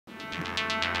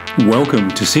Welcome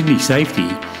to Sydney Safety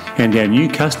and our new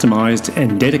customised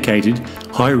and dedicated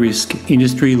high-risk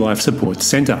industry life support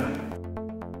centre.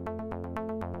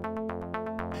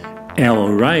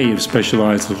 Our array of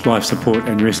specialised life support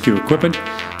and rescue equipment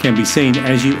can be seen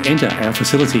as you enter our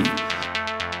facility.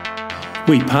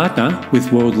 We partner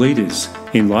with world leaders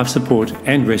in life support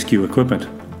and rescue equipment.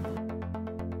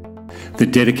 The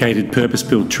dedicated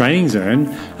purpose-built training zone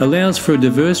allows for a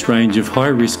diverse range of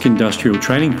high-risk industrial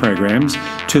training programs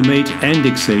to meet and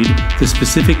exceed the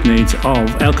specific needs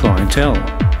of our clientele.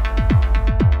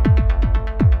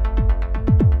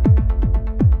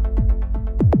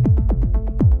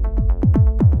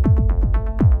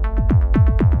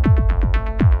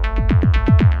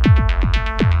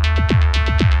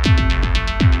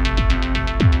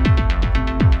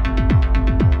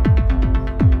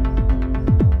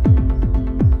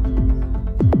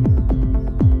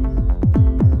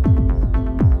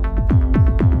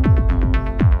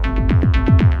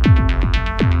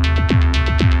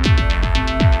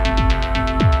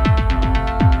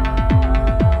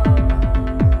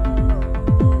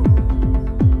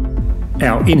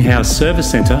 Our in-house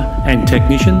service centre and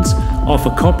technicians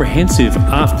offer comprehensive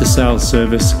after-sales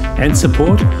service and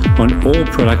support on all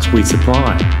products we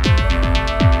supply.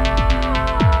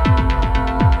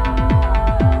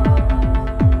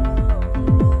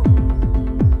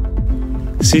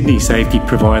 Sydney Safety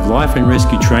provide life and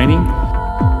rescue training,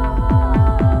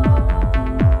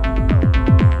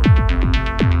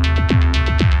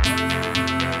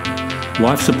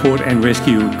 life support and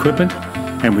rescue equipment,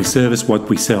 and we service what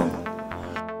we sell.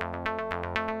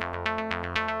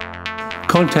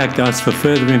 Contact us for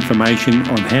further information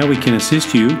on how we can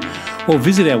assist you, or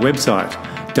visit our website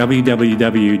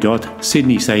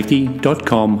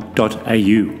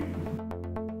www.sydneysafety.com.au.